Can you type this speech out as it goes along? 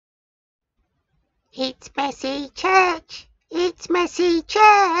It's Messy Church. It's Messy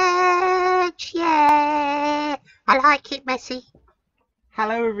Church. Yeah. I like it messy.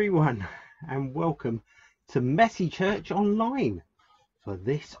 Hello everyone and welcome to Messy Church Online for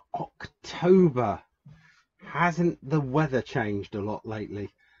this October. Hasn't the weather changed a lot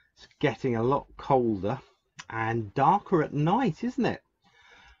lately? It's getting a lot colder and darker at night, isn't it?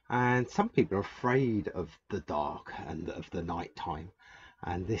 And some people are afraid of the dark and of the night time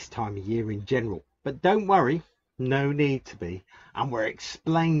and this time of year in general. But don't worry, no need to be. And we'll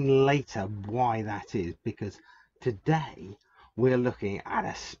explain later why that is, because today we're looking at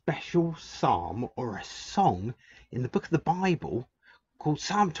a special psalm or a song in the book of the Bible called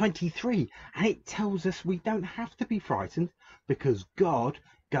Psalm 23. And it tells us we don't have to be frightened because God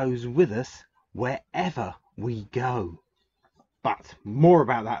goes with us wherever we go. But more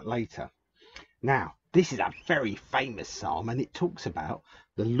about that later. Now, this is a very famous psalm and it talks about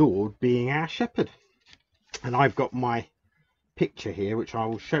the Lord being our shepherd. And I've got my picture here, which I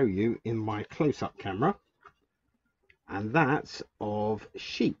will show you in my close-up camera. And that's of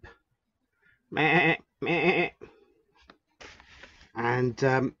sheep. Meh, meh. And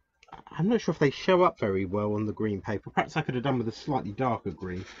I'm not sure if they show up very well on the green paper. Perhaps I could have done with a slightly darker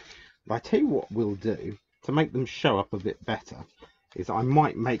green. But I tell you what we'll do to make them show up a bit better is I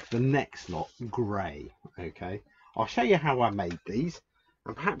might make the next lot grey. Okay, I'll show you how I made these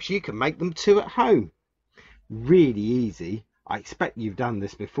and perhaps you can make them too at home. Really easy. I expect you've done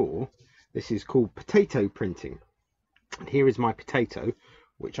this before. This is called potato printing. And here is my potato,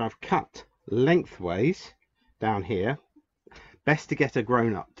 which I've cut lengthways down here. Best to get a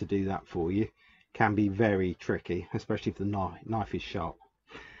grown-up to do that for you. Can be very tricky, especially if the knife is sharp.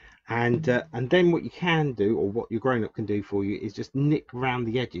 And then what you can do, or what your grown-up can do for you, is just nick around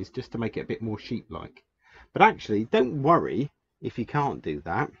the edges just to make it a bit more sheep-like. But actually, don't worry if you can't do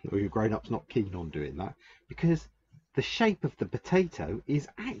that, or your grown-up's not keen on doing that, because the shape of the potato is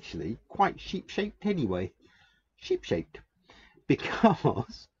actually quite sheep-shaped anyway. Sheep-shaped.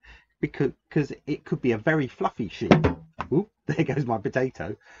 Because it could be a very fluffy sheep. Ooh, there goes my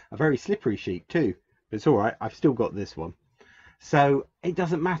potato. A very slippery sheep too. But it's all right, I've still got this one. So it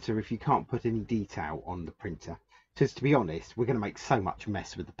doesn't matter if you can't put any detail on the printer, because to be honest, we're going to make so much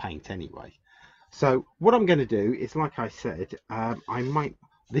mess with the paint anyway. So what I'm going to do is, like I said,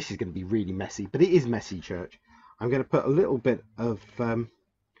 this is going to be really messy, but it is Messy Church. I'm going to put a little bit of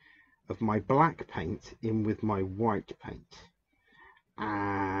my black paint in with my white paint.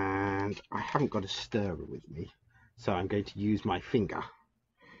 And I haven't got a stirrer with me, so I'm going to use my finger.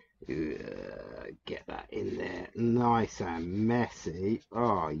 Get that in there nice and messy.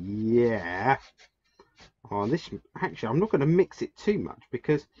 Oh yeah. Oh, this actually, I'm not going to mix it too much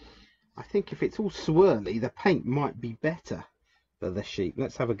because I think if it's all swirly the paint might be better for the sheep.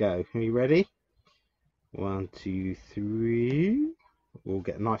 Let's have a go. Are you ready? 1, 2, 3. We'll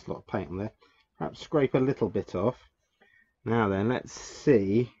get a nice lot of paint on there. Perhaps scrape a little bit off. Now then, let's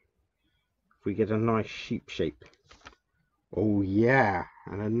see if we get a nice sheep shape. Oh yeah,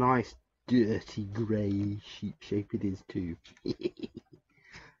 and a nice dirty grey sheep shape it is too.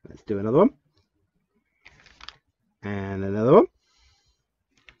 Let's do another one. And another one.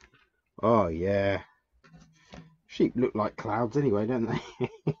 Oh yeah. Sheep look like clouds anyway, don't they?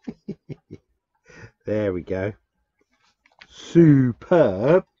 There we go.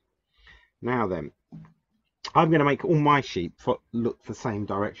 Superb. Now then, I'm going to make all my sheep look the same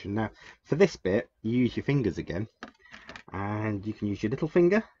direction. Now, for this bit, you use your fingers again. And you can use your little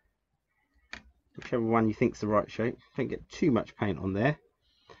finger, whichever one you think's the right shape. Don't get too much paint on there.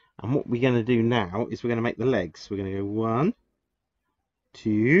 And what we're going to do now is we're going to make the legs. We're going to go 1,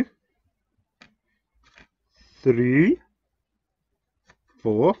 2, 3,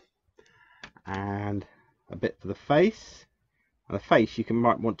 4, and a bit for the face. And the face you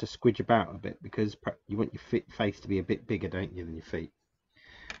might want to squidge about a bit because you want your face to be a bit bigger, don't you, than your feet.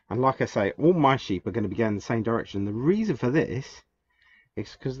 And like I say, all my sheep are going to be going the same direction. The reason for this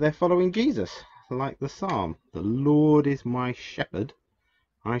is because they're following Jesus, like the psalm. The Lord is my shepherd,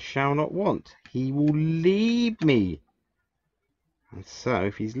 I shall not want. He will lead me. And so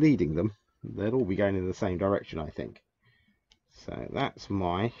if he's leading them, they'll all be going in the same direction, I think. So that's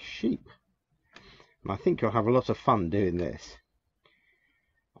my sheep. And I think you'll have a lot of fun doing this.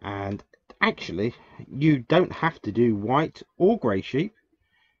 And actually, you don't have to do white or grey sheep.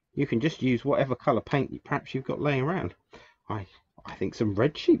 You can just use whatever colour paint perhaps you've got laying around. I think some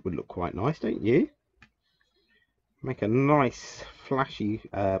red sheep would look quite nice, don't you? Make a nice flashy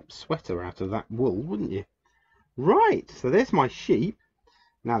sweater out of that wool, wouldn't you? Right, so there's my sheep.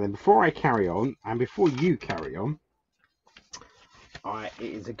 Now then, before I carry on, and before you carry on, it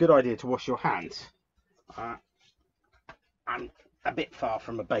is a good idea to wash your hands. I'm a bit far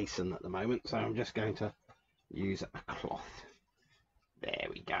from a basin at the moment, so I'm just going to use a cloth. There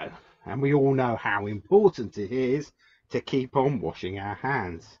we go. And we all know how important it is to keep on washing our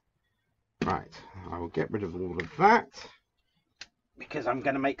hands. Right, I will get rid of all of that because I'm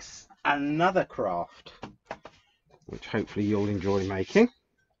going to make another craft, which hopefully you'll enjoy making.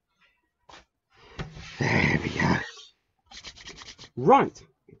 There we go. Right,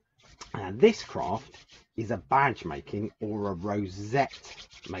 and this craft is a badge making or a rosette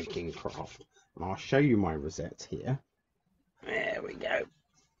making craft. And I'll show you my rosette here. There we go.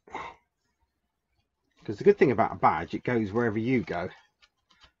 Because the good thing about a badge, it goes wherever you go.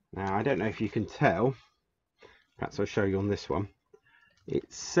 Now, I don't know if you can tell. Perhaps I'll show you on this one.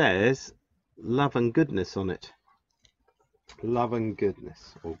 It says love and goodness on it. Love and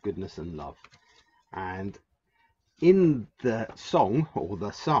goodness, or goodness and love. And in the song, or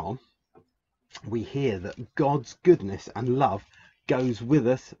the psalm, we hear that God's goodness and love goes with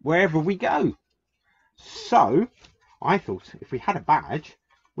us wherever we go. So, I thought if we had a badge,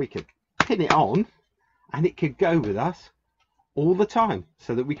 we could pin it on and it could go with us all the time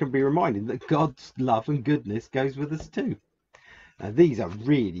so that we can be reminded that God's love and goodness goes with us too. Now, these are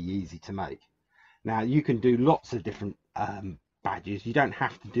really easy to make. Now, you can do lots of different badges. You don't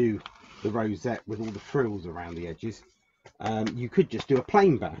have to do the rosette with all the frills around the edges. You could just do a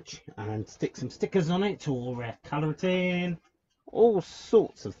plain badge and stick some stickers on it or colour it in, all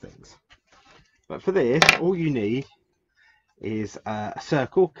sorts of things. But for this, all you need is a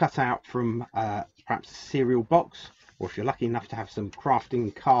circle cut out from perhaps a cereal box, or if you're lucky enough to have some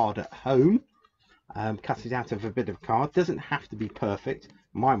crafting card at home, cut it out of a bit of card. Doesn't have to be perfect.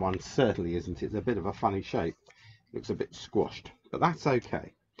 My one certainly isn't. It's a bit of a funny shape. Looks a bit squashed, but that's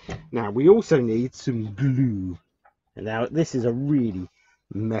okay. Now, we also need some glue. And now, this is a really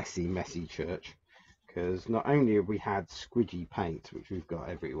messy church, because not only have we had squidgy paint, which we've got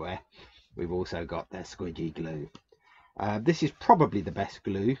everywhere, we've also got the squidgy glue. This is probably the best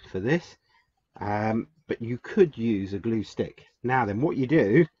glue for this, but you could use a glue stick. Now then, what you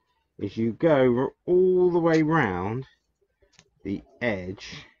do is you go all the way round the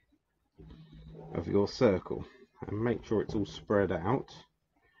edge of your circle and make sure it's all spread out.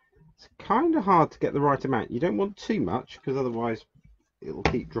 It's kind of hard to get the right amount. You don't want too much because otherwise it'll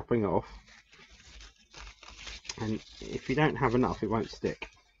keep dropping off, and if you don't have enough, it won't stick.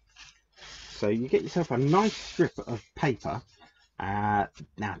 So you get yourself a nice strip of paper. Now,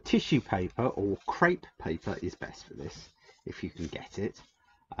 tissue paper or crepe paper is best for this if you can get it.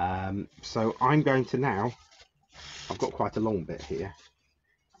 So I'm going to now, I've got quite a long bit here,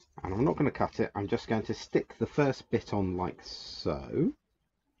 and I'm not going to cut it. I'm just going to stick the first bit on like so,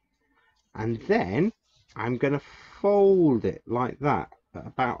 and then I'm going to fold it like that at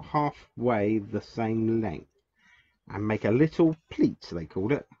about halfway the same length and make a little pleat, they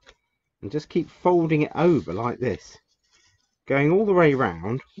call it, and just keep folding it over like this, going all the way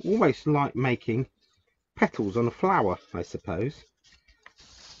around, almost like making petals on a flower, I suppose.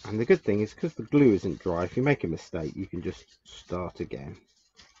 And the good thing is, because the glue isn't dry, if you make a mistake, you can just start again.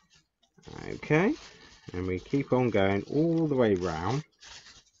 Okay, and we keep on going all the way round,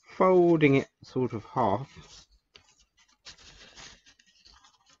 folding it sort of half,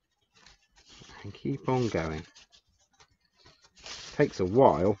 and keep on going. Takes a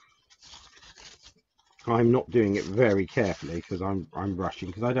while. I'm not doing it very carefully because I'm rushing,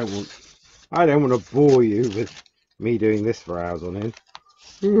 because I don't want to bore you with me doing this for hours on end.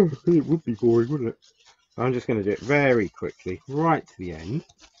 It would be boring, wouldn't it? So I'm just going to do it very quickly right to the end.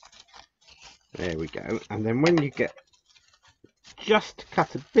 There we go. And then when you get just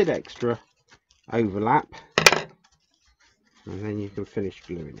cut a bit extra overlap, and then you can finish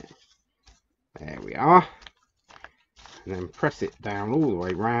gluing it. There we are. And then press it down all the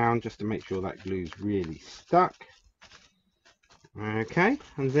way round just to make sure that glue's really stuck. Okay,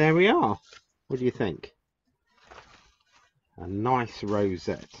 and there we are. What do you think? A nice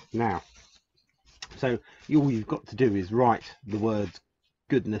rosette. Now, so all you've got to do is write the words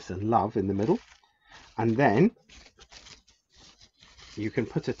goodness and love in the middle, and then you can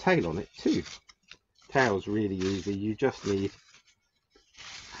put a tail on it too. Tail's really easy. You just need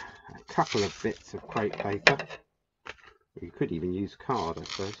a couple of bits of crepe paper. You could even use card, I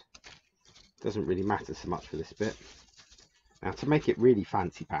suppose. Doesn't really matter so much for this bit. Now, to make it really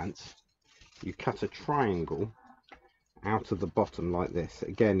fancy pants, you cut a triangle out of the bottom like this.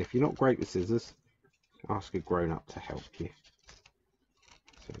 Again, if you're not great with scissors, ask a grown-up to help you.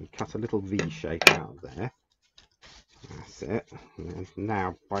 So you cut a little V shape out of there. That's it. And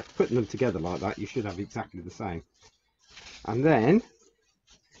now, by putting them together like that, you should have exactly the same. And then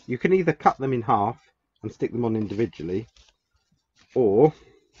you can either cut them in half and stick them on individually, or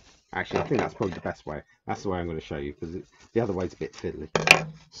actually I think that's probably the best way. That's the way I'm going to show you, because the other way's a bit fiddly.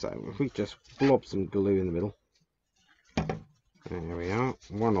 So if we just blob some glue in the middle, there we are,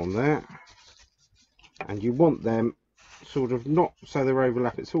 one on there, and you want them sort of not so they're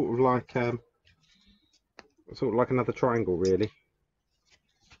overlap. It's sort of like another triangle, really.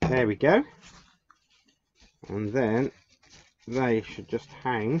 There we go, and then they should just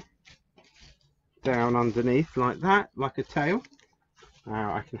hang down underneath like that, like a tail.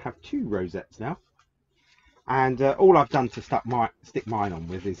 Now I can have 2 rosettes now, and all I've done to stick mine on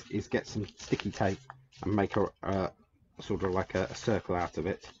with is get some sticky tape and make a sort of like a circle out of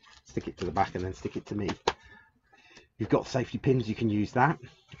it, stick it to the back and then stick it to me. You've got safety pins, you can use that.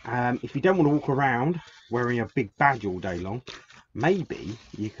 If you don't want to walk around wearing a big badge all day long, maybe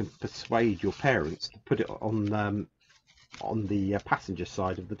you can persuade your parents to put it on the passenger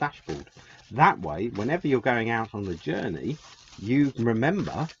side of the dashboard. That way, whenever you're going out on a journey, you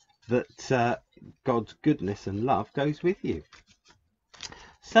remember that God's goodness and love goes with you.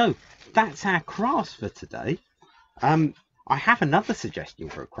 So that's our crafts for today. I have another suggestion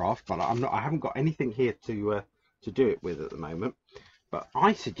for a craft, but I haven't got anything here to do it with at the moment. But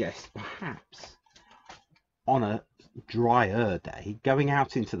I suggest perhaps on a drier day going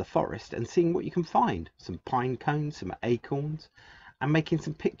out into the forest and seeing what you can find, some pine cones, some acorns, and making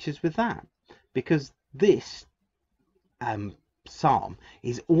some pictures with that, because this psalm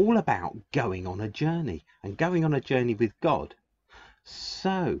is all about going on a journey and going on a journey with God.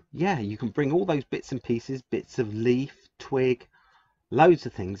 So yeah, you can bring all those bits and pieces, bits of leaf, twig, loads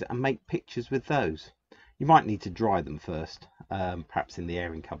of things, and make pictures with those. You might need to dry them first, perhaps in the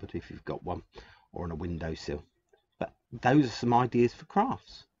airing cupboard if you've got one, or on a windowsill. But those are some ideas for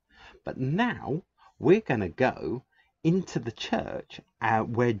crafts. But now we're going to go into the church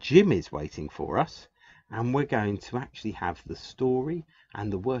where Jim is waiting for us, and we're going to actually have the story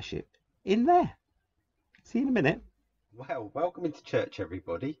and the worship in there. See you in a minute. Well, welcome into church,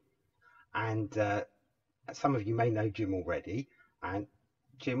 everybody. And some of you may know Jim already. And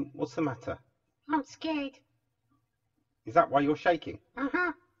Jim, what's the matter? I'm scared. Is that why you're shaking?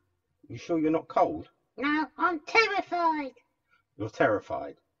 Uh-huh. You sure you're not cold? No, I'm terrified. You're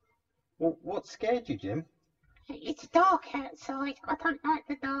terrified. Well, what scared you, Jim? It's dark outside. I don't like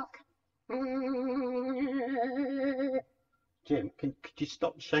the dark. Jim, could you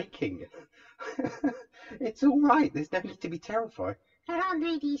stop shaking? It's all right. There's no need to be terrified. And I'm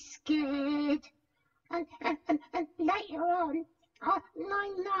really scared. And later on,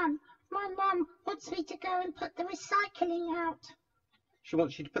 my mum wants me to go and put the recycling out. She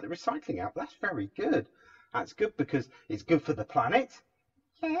wants you to put the recycling out. That's very good. That's good because it's good for the planet.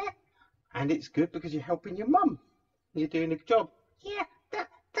 Yeah. And it's good because you're helping your mum. You're doing a good job. Yeah, that,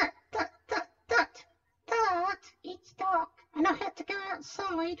 it's dark. And I had to go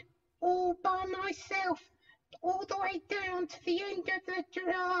outside all by myself, all the way down to the end of the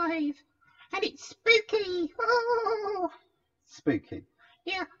drive. And it's spooky. Oh. Spooky?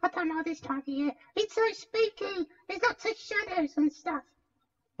 Yeah, I don't know this time of year. It's so spooky. There's lots of shadows and stuff.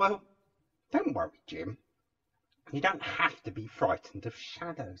 Well, don't worry, Jim. You don't have to be frightened of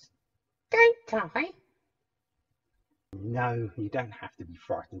shadows. Don't I? No, you don't have to be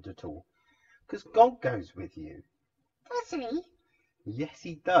frightened at all. Because God goes with you. Does he? Yes,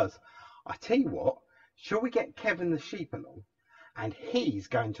 he does. I tell you what, shall we get Kevin the sheep along? And he's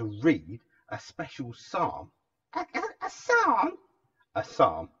going to read a special psalm. A psalm? A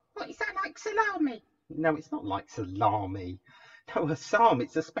psalm. What, is that like salami? No, it's not like salami. No, a psalm,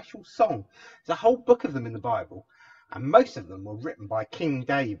 it's a special song. There's a whole book of them in the Bible, and most of them were written by King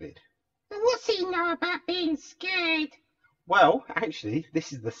David. Well, what's he know about being scared? Well, actually,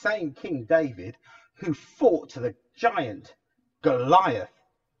 this is the same King David who fought the giant Goliath.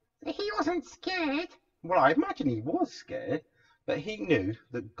 He wasn't scared. Well, I imagine he was scared, but he knew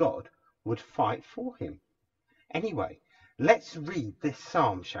that God would fight for him. Anyway, let's read this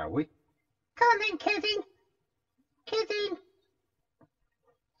psalm, shall we? Come on then, Kevin. Kevin.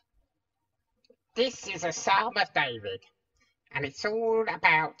 This is a psalm of David, and it's all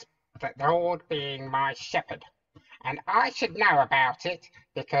about the Lord being my shepherd. And I should know about it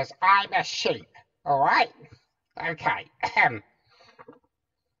because I'm a sheep, all right? Okay.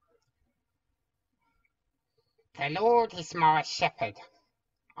 The Lord is my shepherd.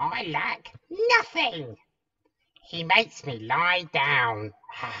 I lack nothing. He makes me lie down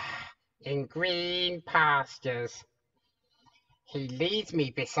in green pastures. He leads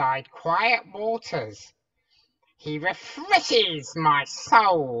me beside quiet waters. He refreshes my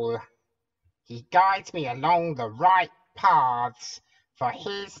soul. He guides me along the right paths for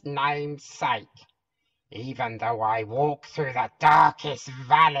his name's sake. Even though I walk through the darkest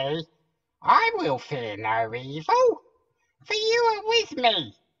valley, I will fear no evil, for you are with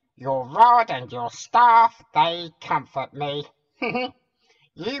me. Your rod and your staff, they comfort me.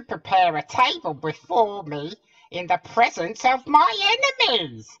 You prepare a table before me in the presence of my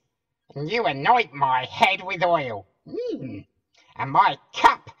enemies, and you anoint my head with oil. And my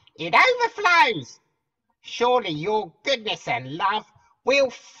cup, it overflows. Surely your goodness and love will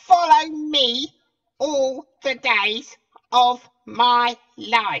follow me all the days of my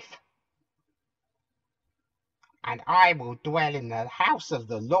life. And I will dwell in the house of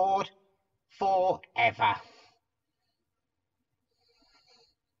the Lord forever.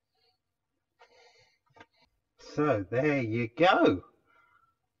 So there you go.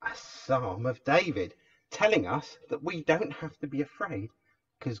 A Psalm of David telling us that we don't have to be afraid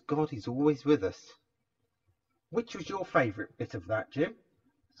because God is always with us. Which was your favourite bit of that, Jim?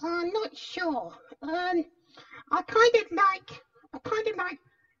 I'm not sure. I kind of like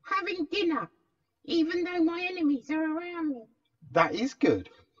having dinner, even though my enemies are around me. That is good.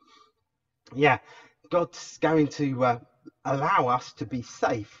 Yeah, God's going to allow us to be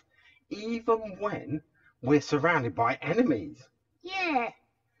safe even when we're surrounded by enemies. Yeah.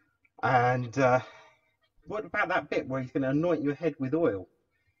 And what about that bit where he's going to anoint your head with oil?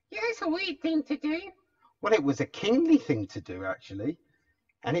 Yeah, that's a weird thing to do. Well, it was a kingly thing to do, actually.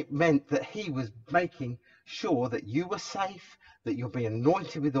 And it meant that he was making sure that you were safe, that you'll be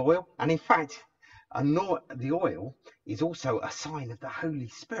anointed with oil. And in fact, the oil is also a sign of the Holy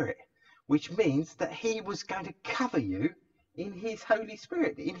Spirit, which means that he was going to cover you in his Holy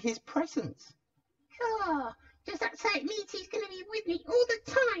Spirit, in his presence. Oh, does that say it means he's going to be with me all the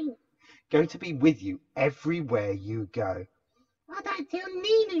time? Going to be with you everywhere you go. I don't feel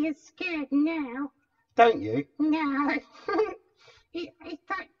nearly as scared now. Don't you? No.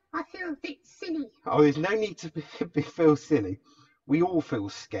 I feel a bit silly. Oh, there's no need to feel silly. We all feel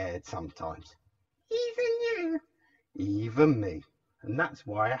scared sometimes. Even you? Even me. And that's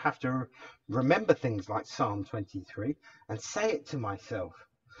why I have to remember things like Psalm 23 and say it to myself.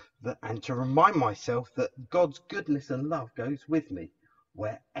 And to remind myself that God's goodness and love goes with me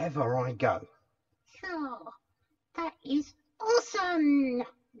wherever I go. Oh, that is awesome.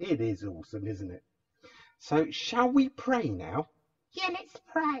 It is awesome, isn't it? So shall we pray now? Yeah, let's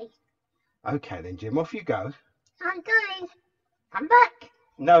pray. Okay then, Jim, off you go. I'm going. I'm back.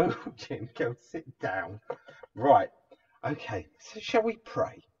 No, Jim, go sit down. Right, okay, so shall we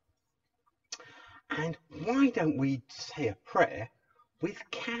pray? And why don't we say a prayer with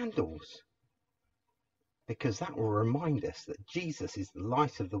candles? Because that will remind us that Jesus is the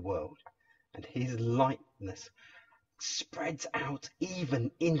light of the world, and his lightness spreads out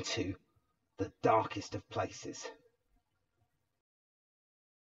even into the darkest of places.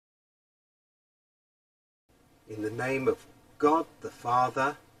 In the name of God the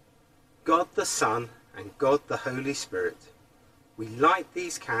Father, God the Son, and God the Holy Spirit, we light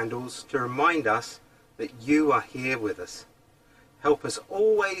these candles to remind us that you are here with us. Help us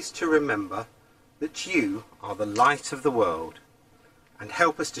always to remember that you are the light of the world, and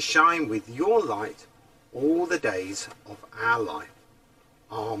help us to shine with your light all the days of our life.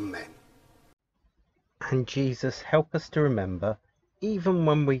 Amen. And Jesus, help us to remember, even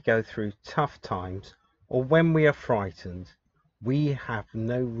when we go through tough times or when we are frightened, we have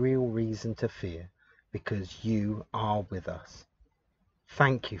no real reason to fear because you are with us.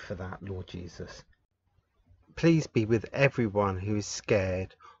 Thank you for that, Lord Jesus. Please be with everyone who is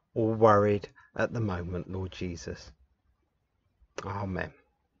scared or worried at the moment, Lord Jesus. Amen.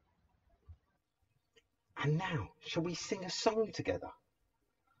 And now, shall we sing a song together?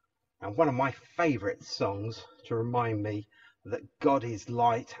 And one of my favourite songs to remind me that God is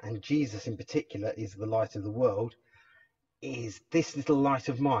light and Jesus in particular is the light of the world is This Little Light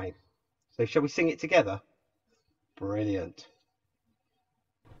of Mine. So shall we sing it together? Brilliant.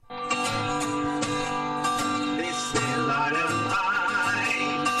 This little light of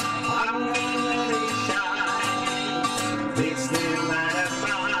mine, I'm gonna let it shine. This little light of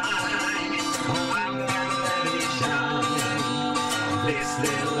mine, I'm gonna let it shine. This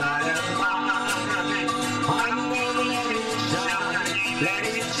little light of mine, I'm gonna let it shine. Let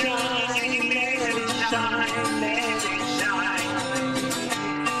it shine, let it shine, let it shine.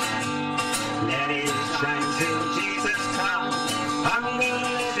 Let it shine till Jesus comes. I'm gonna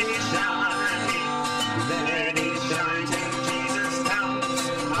let it shine. Let it shine till Jesus comes.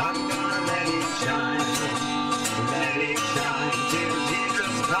 I'm gonna let it shine. Let it shine till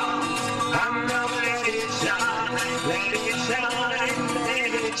Jesus comes. I'm gonna let it shine. Let it shine.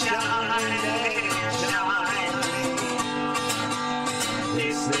 Let it shine. Let it shine.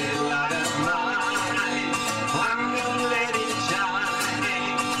 This little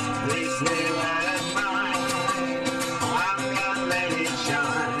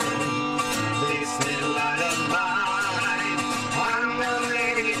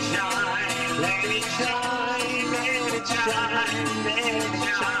it shine, let it shine, let it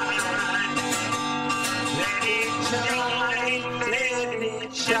shine. Let it shine, let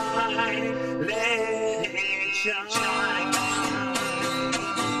it shine, let it shine.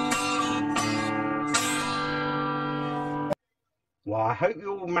 Well, I hope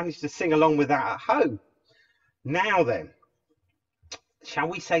you all managed to sing along with that at home. Now then, shall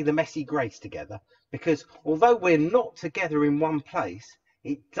we say the Messy Grace together? Because although we're not together in one place,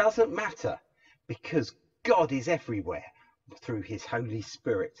 it doesn't matter, because God is everywhere through his Holy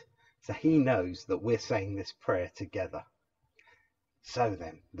Spirit. So he knows that we're saying this prayer together. So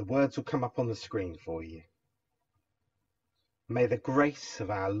then, the words will come up on the screen for you. May the grace of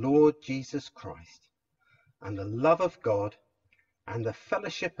our Lord Jesus Christ and the love of God and the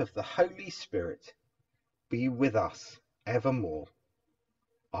fellowship of the Holy Spirit be with us evermore.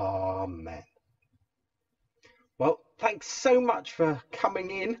 Amen. Well, thanks so much for coming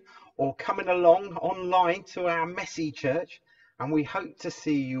in or coming along online to our Messy Church, and we hope to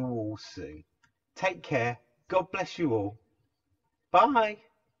see you all soon. Take care. God bless you all. Bye.